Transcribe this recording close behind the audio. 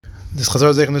This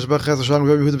Chazar Zeichen Nishbach Chesed Shalom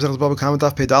Rabbi Yehuda B'Sechus Bava Kamma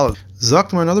Daf Pei Daled.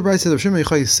 Zakmar, another bride says, Rav Shimon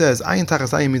Yochai says, Ayin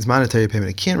Tachas Ayin means monetary payment.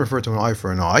 It can't refer to an eye for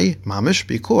an eye, mamish,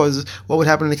 because what would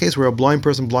happen in a case where a blind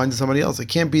person blinded somebody else? It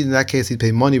can't be in that case he'd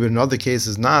pay money, but in other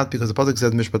cases not, because the pasuk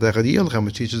says Mishpat Echad Yilchem,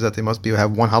 which teaches that they must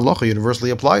have one halacha universally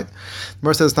applied. The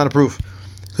Gemara says it's not a proof.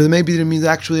 Because maybe it means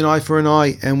actually an eye for an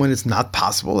eye, and when it's not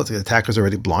possible, let's say the attacker's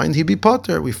already blind, he'd be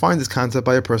potter. We find this concept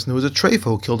by a person who is a treifa,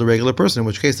 who killed a regular person, in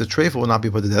which case the treifa will not be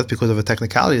put to death because of a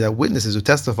technicality that witnesses who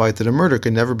testify to the murder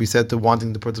can never be said to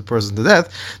wanting to put the person to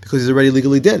death because he's already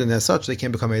legally dead, and as such, they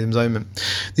can't become Eidim Zayman.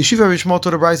 The Yeshiva Rishmal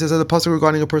Torah Bryce says that the pasuk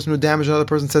regarding a person who damaged another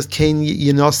person says, Kain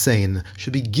Yinosein,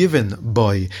 should be given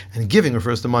by, and giving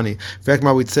refers to money. In fact,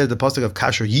 we said the pasuk of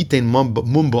Kasher Yitain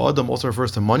Mumba Adam also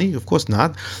refers to money. Of course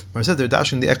not. Mar said they're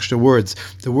dashing the extra words.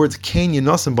 The words Kain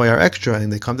Yinosim by are extra,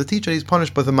 and they come to teach that he's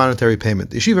punished by the monetary payment.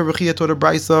 The Yeshiva Rechia Torah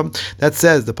Brisa that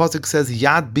says the pasuk says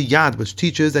Yad biyad, which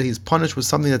teaches that he's punished with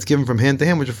something that's given from hand to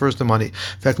hand, which refers to money.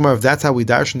 In fact, Mar, if that's how we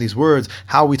dash in these words,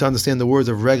 how are we to understand the words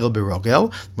of regel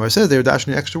birogel? Mar says they're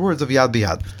dashing the extra words of Yad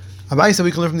biyad. Abai said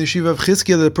we can learn from the Yeshiva of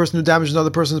Chizkiah that the person who damages another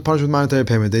person is punished with monetary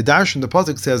payment. They dash in the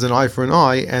pasuk says an eye for an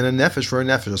eye and a nefesh for a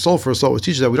nefesh, a soul for a soul, which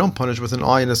teaches that we don't punish with an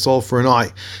eye and a soul for an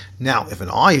eye. Now, if an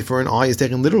eye for an eye is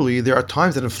taken literally, there are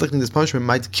times that inflicting this punishment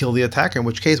might kill the attacker, in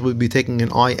which case we'd be taking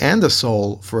an eye and a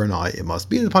soul for an eye. It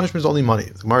must be the punishment is only money.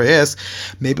 The Gemara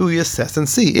asks, maybe we assess and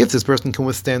see if this person can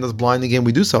withstand us blind again,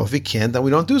 we do so. If he can't, then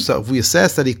we don't do so. If we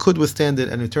assess that he could withstand it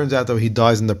and it turns out that he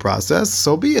dies in the process,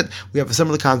 so be it. We have a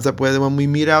similar concept where when we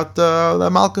meet out the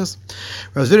Malchus.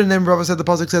 Razvidin named Bava said the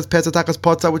pasuk says Petzatakas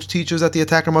Potza, which teaches that the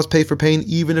attacker must pay for pain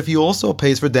even if he also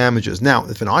pays for damages. Now,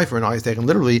 if an eye for an eye is taken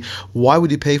literally, why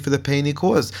would he pay for the pain he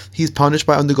caused? He's punished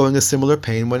by undergoing a similar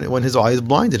pain when his eye is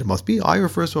blinded. It must be eye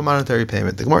refers to a monetary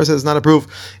payment. The Gemara says it's not a proof.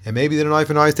 It may be that an eye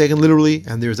for an eye is taken literally,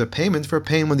 and there's a payment for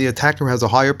pain when the attacker has a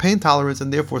higher pain tolerance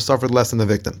and therefore suffered less than the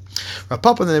victim. Rav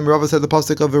Papa the name Rava said the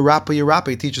pasuk of Virapa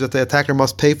Yirape teaches that the attacker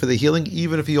must pay for the healing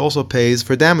even if he also pays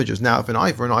for damages. Now, if an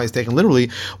eye for an eye is taken literally,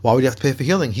 why would he have to pay for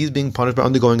healing? He's being punished by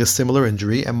undergoing a similar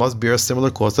injury and must bear a similar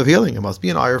cost of healing. It must be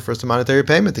an eye refers to monetary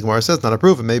payment. The Gemara says not a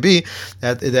proof. It may be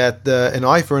that an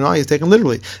eye for an eye is taken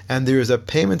literally, and there is a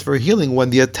payment for healing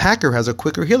when the attacker has a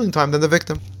quicker healing time than the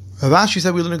victim. Rav Ashi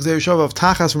said we learn Gzeir Shava of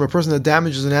Tachas from a person that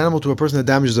damages an animal to a person that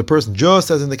damages a person. Just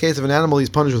as in the case of an animal, he's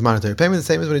punished with monetary payment, the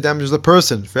same as when he damages a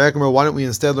person. Why don't we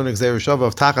instead learn Gzeir Shava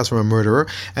of Tachas from a murderer?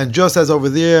 And just as over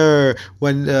there,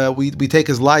 when we take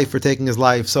his life for taking his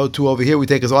life, so too over here we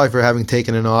take his eye for having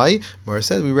taken an eye. Mara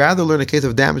said we rather learn a case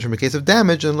of damage from a case of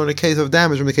damage and learn a case of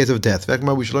damage from a case of death.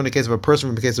 We should learn a case of a person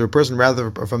from a case of a person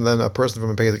rather than a person from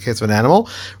a case of an animal.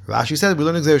 Rav Ashi said we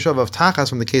learn Gzeir Shava of Tachas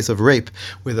from the case of rape,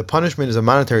 where the punishment is a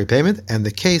monetary payment and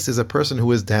the case is a person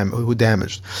who is who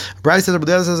damaged. Bryce says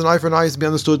an eye for an eye is to be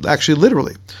understood actually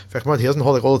literally. In fact, he doesn't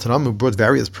hold like all the Tanam who brought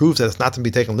various proofs that it's not to be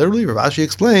taken literally. Rav Ashi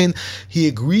explained he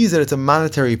agrees that it's a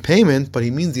monetary payment, but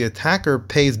he means the attacker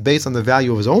pays based on the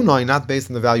value of his own eye, not based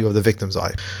on the value of the victim's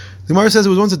eye. The Gemara says it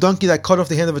was once a donkey that cut off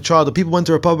the hand of a child. The people went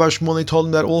to Rav Bar Shmuel and they told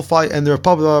him that all five, and the Rav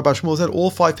Bar Shmuel said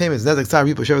all five payments, that's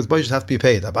exactly people Shevetz Boy have to be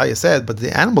paid. Abaye said, but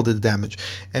the animal did the damage,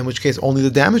 in which case only the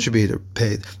damage should be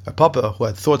paid. Rav Papa, who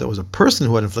had thought it was a person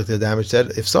who had inflicted the damage,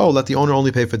 said, if so, let the owner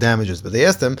only pay for damages. But they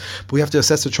asked him, but we have to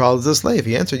assess the child as a slave.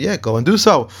 He answered, yeah, go and do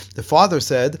so. The father of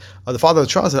the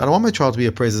child said, I don't want my child to be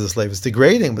appraised as a slave. It's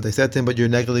degrading. But they said to him, but you're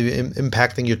negatively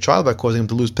impacting your child by causing him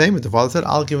to lose payment. The father said,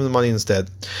 I'll give him the money instead.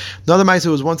 Another mice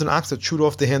was once an ox that chewed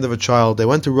off the hand of a child. They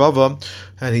went to Rava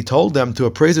and he told them to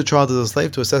appraise the child as a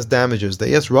slave to assess damages.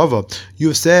 They asked Rava,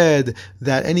 you've said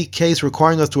that any case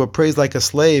requiring us to appraise like a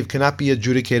slave cannot be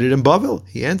adjudicated in Bava.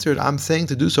 He answered, I'm saying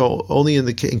to do so only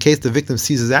in case the victim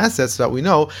seizes assets so that we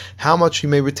know how much he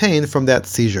may retain from that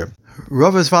seizure.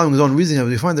 Rava is following his own reasoning.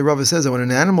 We find that Rava says that when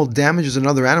an animal damages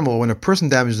another animal, or when a person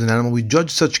damages an animal, we judge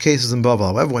such cases in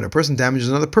Bava. However, when a person damages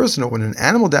another person, or when an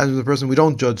animal damages a person, we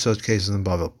don't judge such cases in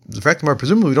Bava. The fact of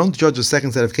presumably we don't judge the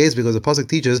second set of cases because the pasuk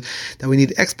teaches that we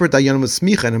need expert dayanim with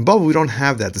smicha, and in Bava we don't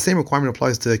have that. The same requirement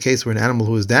applies to a case where an animal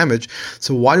who is damaged.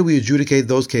 So why do we adjudicate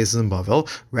those cases in Bavel?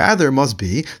 Rather, it must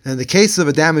be that in the case of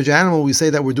a damaged animal, we say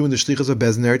that we're doing the shlichus of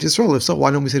Bez in Eretz Yisrael. If so,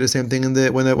 why don't we say the same thing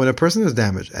when a person is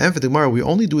damaged? And for the Gemara, we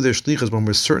only do their shlichus when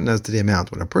we're certain as to the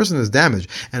amount. When a person is damaged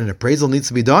and an appraisal needs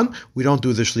to be done, we don't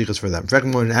do the shlichus for them. In fact,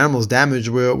 when an animal is damaged,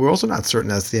 we're also not certain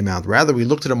as to the amount. Rather, we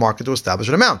look to the market to establish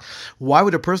an amount. Why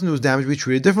would a person who is damaged be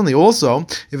treated differently? Also,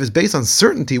 if it's based on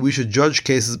certainty, we should judge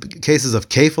cases of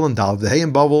kefil and dal, the hay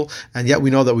and bubble, and yet we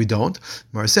know that we don't.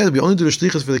 Mar said we only do the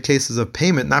shlichus for the cases of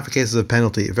payment, not for cases of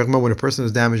penalty. In fact, when a person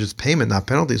is damaged, it's payment, not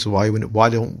penalty. So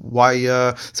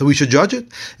so we should judge it.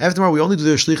 After we only do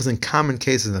the shlichus in common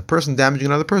cases. And a person damaging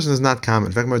another person person is not common.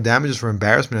 In fact, more damages for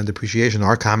embarrassment and depreciation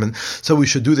are common, so we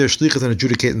should do their shlichus and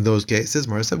adjudicate in those cases.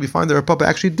 Mara said we find that Rav Papa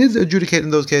actually did adjudicate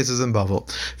in those cases in Bavel.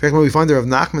 In fact, when we find that Rav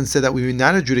Nachman said that we would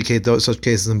not adjudicate such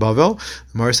cases in Bavel,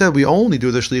 Mara said we only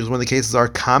do the shlichus when the cases are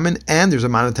common and there's a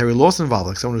monetary loss involved,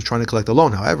 like someone who's trying to collect a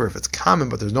loan. However, if it's common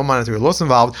but there's no monetary loss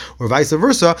involved, or vice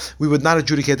versa, we would not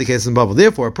adjudicate the case in Bavel.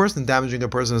 Therefore, a person damaging a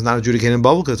person is not adjudicated in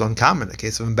Bavel because it's uncommon. A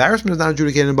case of embarrassment is not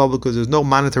adjudicated in Bavel because there's no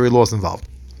monetary loss involved.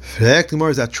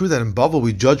 Is that true that in Bavel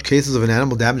we judge cases of an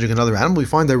animal damaging another animal? We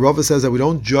find that Rava says that we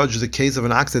don't judge the case of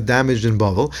an ox that damaged in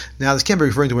Bavel. Now this can't be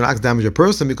referring to an ox damaging a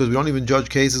person because we don't even judge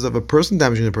cases of a person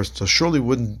damaging a person. So surely we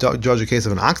wouldn't judge a case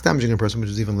of an ox damaging a person, which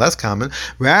is even less common.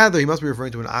 Rather, he must be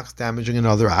referring to an ox damaging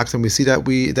another ox, and we see that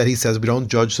he says we don't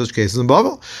judge such cases in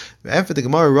Bavel. And for the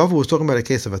Gemara, Rava was talking about a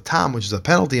case of a tam, which is a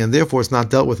penalty, and therefore it's not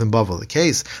dealt with in Bavel. The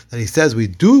case that he says we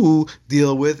do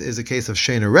deal with is a case of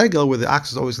shein or regel, where the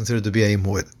ox is always considered to be a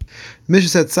mu'id. Mishnah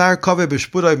said, "Sar kaveh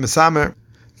b'shpurei mesamer."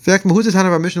 In fact, Mahuzah Tana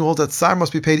of our Mishnah holds that Sar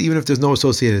must be paid even if there's no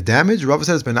associated damage. Rava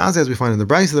says Benazi, as we find in the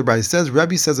Brayse. The Brayse says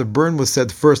Rebbe says a burn was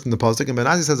said first in the pasuk, and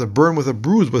Benazi says a burn with a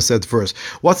bruise was said first.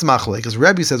 What's machlek? Because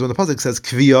Rebbe says when the pasuk says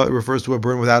kviya, it refers to a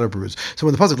burn without a bruise. So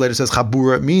when the pasuk later says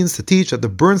chabura, it means to teach that the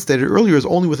burn stated earlier is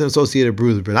only with an associated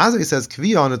bruise. Benazi says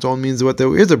kviya on its own means that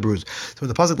there is a bruise. So when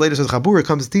the pasuk later says chabura, it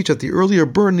comes to teach that the earlier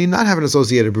burn need not have an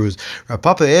associated bruise. Rav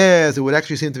Papa it would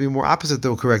actually seem to be more opposite,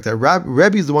 though correct. That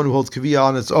Rebbe is the one who holds kviya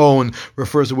on its own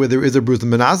refers to where there is a bruise.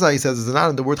 Benazai, he says, is not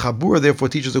in the word chabur, therefore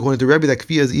teaches according to Rebbe that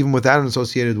kfiyah is even without an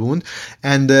associated wound,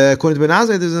 and according to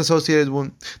Benazai there's an associated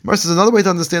wound. Mar says another way to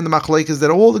understand the machlek is that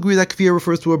all agree that kfiyah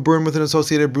refers to a burn with an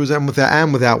associated bruise and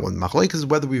without one. Machlek is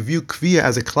whether we view kfiyah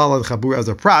as a klal and chabur as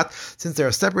a prat, since they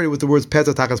are separated with the words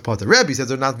peta takas pata. Rebbe says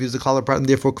they're not viewed as a klal and prat, and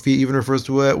therefore kfiyah even refers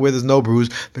to where there's no bruise.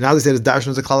 Benazai says darshan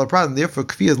is a klal and prat, and therefore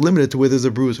kfiyah is limited to where there's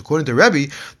a bruise. According to Rebbe,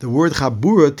 the word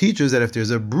chabura teaches that if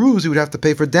there's a bruise, you would have to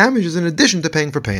pay for damages in addition to paying for pain.